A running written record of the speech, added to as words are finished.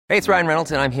Hey, it's Ryan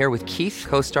Reynolds, and I'm here with Keith,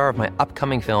 co-star of my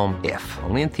upcoming film, If,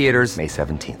 only in theaters May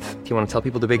 17th. Do you want to tell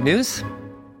people the big news?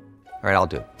 All right, I'll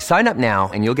do it. Sign up now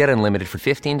and you'll get unlimited for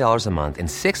 $15 a month and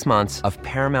 6 months of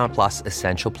Paramount Plus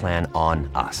Essential Plan on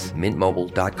us.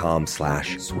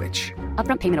 MintMobile.com/switch.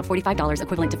 Upfront payment of $45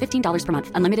 equivalent to $15 per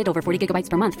month. Unlimited over 40 gigabytes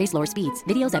per month. Face lower speeds.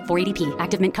 Videos at 480p.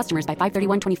 Active Mint customers by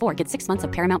 531.24 get 6 months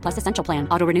of Paramount Plus Essential Plan.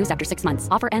 Auto renews after 6 months.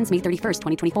 Offer ends May 31st,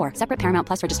 2024. Separate Paramount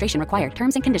Plus registration required.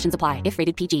 Terms and conditions apply if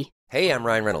rated PG. Hey, I'm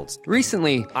Ryan Reynolds.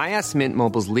 Recently, I asked Mint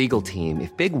Mobile's legal team if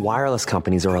big wireless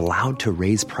companies are allowed to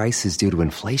raise prices due to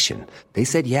inflation. They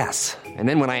said yes. And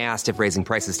then when I asked if raising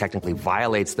prices technically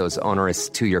violates those onerous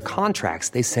 2-year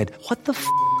contracts, they said, "What the f***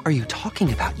 are you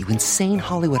talking about, you insane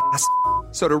Hollywood ass?"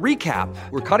 So to recap,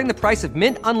 we're cutting the price of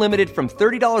Mint Unlimited from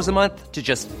 $30 a month to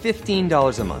just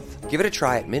 $15 a month. Give it a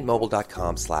try at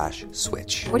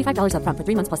mintmobile.com/switch. $45 upfront for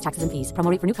 3 months plus taxes and fees.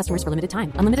 Promo rate for new customers for limited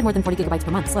time. Unlimited more than 40 gigabytes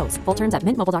per month. Slows full terms at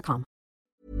mintmobile.com.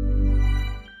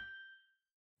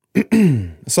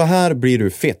 Så här blir du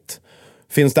fit.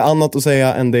 Finns det annat att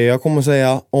säga än det jag kommer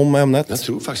säga om ämnet? Jag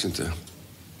tror faktiskt inte.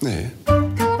 Nej.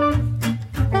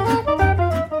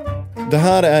 Det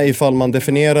här är ifall man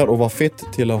definierar att vara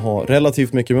fit till att ha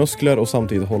relativt mycket muskler och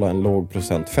samtidigt hålla en låg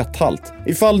procent fetthalt.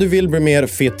 Ifall du vill bli mer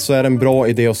fit så är det en bra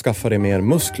idé att skaffa dig mer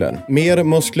muskler. Mer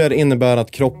muskler innebär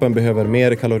att kroppen behöver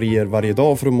mer kalorier varje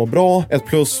dag för att må bra. Ett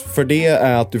plus för det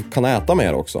är att du kan äta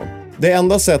mer också. Det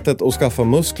enda sättet att skaffa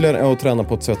muskler är att träna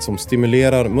på ett sätt som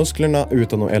stimulerar musklerna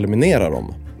utan att eliminera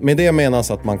dem. Med det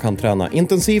menas att man kan träna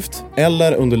intensivt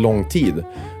eller under lång tid,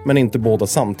 men inte båda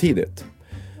samtidigt.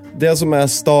 Det som är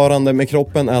störande med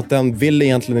kroppen är att den vill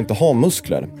egentligen inte ha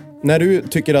muskler. När du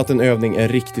tycker att en övning är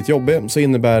riktigt jobbig så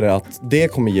innebär det att det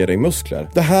kommer ge dig muskler.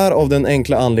 Det här av den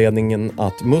enkla anledningen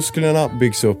att musklerna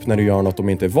byggs upp när du gör något de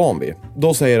inte är van vid.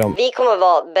 Då säger de: vi kommer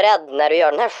vara beredd när du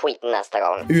gör den här skiten nästa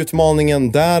gång.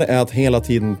 Utmaningen där är att hela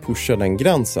tiden pusha den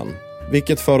gränsen.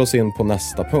 Vilket för oss in på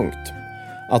nästa punkt.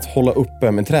 Att hålla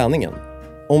uppe med träningen.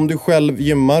 Om du själv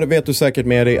gymmar vet du säkert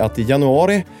med dig att i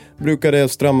januari brukar det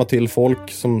strömma till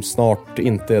folk som snart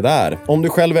inte är där. Om du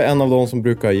själv är en av de som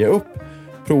brukar ge upp,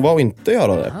 prova att inte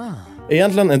göra det.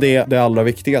 Egentligen är det allra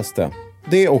viktigaste.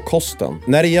 Det och kosten.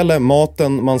 När det gäller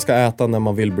maten man ska äta när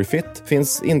man vill bli fit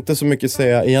finns inte så mycket att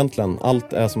säga egentligen.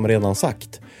 Allt är som redan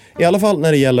sagt. I alla fall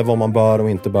när det gäller vad man bör och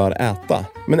inte bör äta.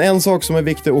 Men en sak som är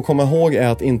viktig att komma ihåg är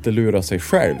att inte lura sig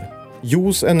själv.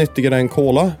 Juice är nyttigare än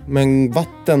cola, men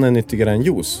vatten är nyttigare än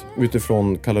juice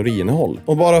utifrån kaloriinnehåll.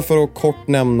 Och bara för att kort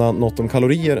nämna något om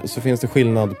kalorier så finns det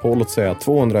skillnad på, låt säga,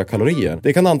 200 kalorier.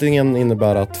 Det kan antingen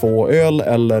innebära 2 öl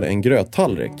eller en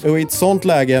gröttallrik. Och i ett sånt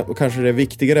läge kanske det är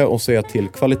viktigare att se till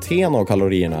kvaliteten av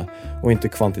kalorierna och inte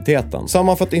kvantiteten.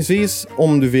 Sammanfattningsvis,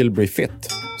 om du vill bli fit,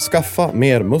 skaffa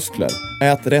mer muskler,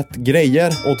 ät rätt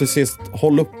grejer och till sist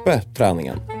håll uppe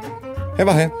träningen. Hej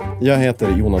vad hej, jag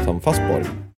heter Jonathan Fastborg.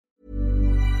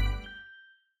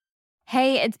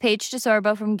 Hey, it's Paige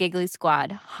DeSorbo from Giggly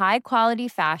Squad. High quality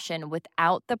fashion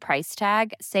without the price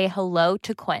tag. Say hello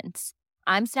to Quince.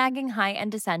 I'm snagging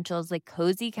high-end essentials like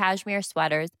cozy cashmere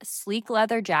sweaters, sleek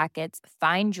leather jackets,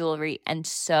 fine jewelry, and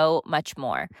so much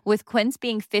more. With Quince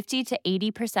being 50 to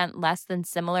 80% less than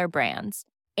similar brands.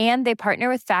 And they partner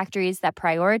with factories that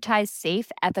prioritize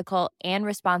safe, ethical, and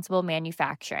responsible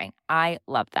manufacturing. I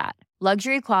love that.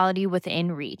 Luxury quality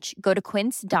within reach. Go to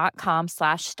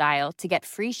quince.com/style to get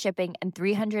free shipping and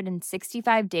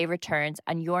 365-day returns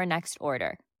on your next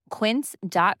order.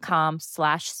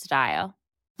 Quince.com/style.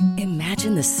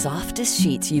 Imagine the softest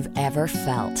sheets you've ever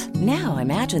felt. Now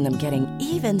imagine them getting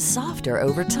even softer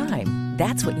over time.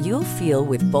 That's what you'll feel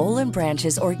with Boll &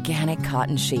 Branch's organic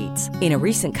cotton sheets. In a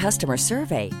recent customer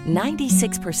survey,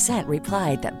 96%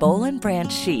 replied that Boll &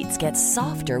 Branch sheets get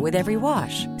softer with every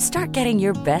wash. Start getting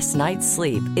your best night's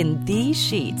sleep in these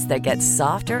sheets that get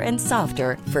softer and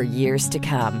softer for years to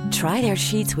come. Try their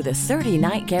sheets with a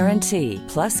 30-night guarantee.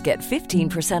 Plus, get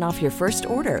 15% off your first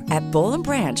order at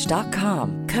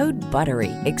bollandbranch.com. Code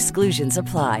BUTTERY. Exclusions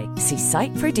apply. See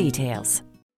site for details.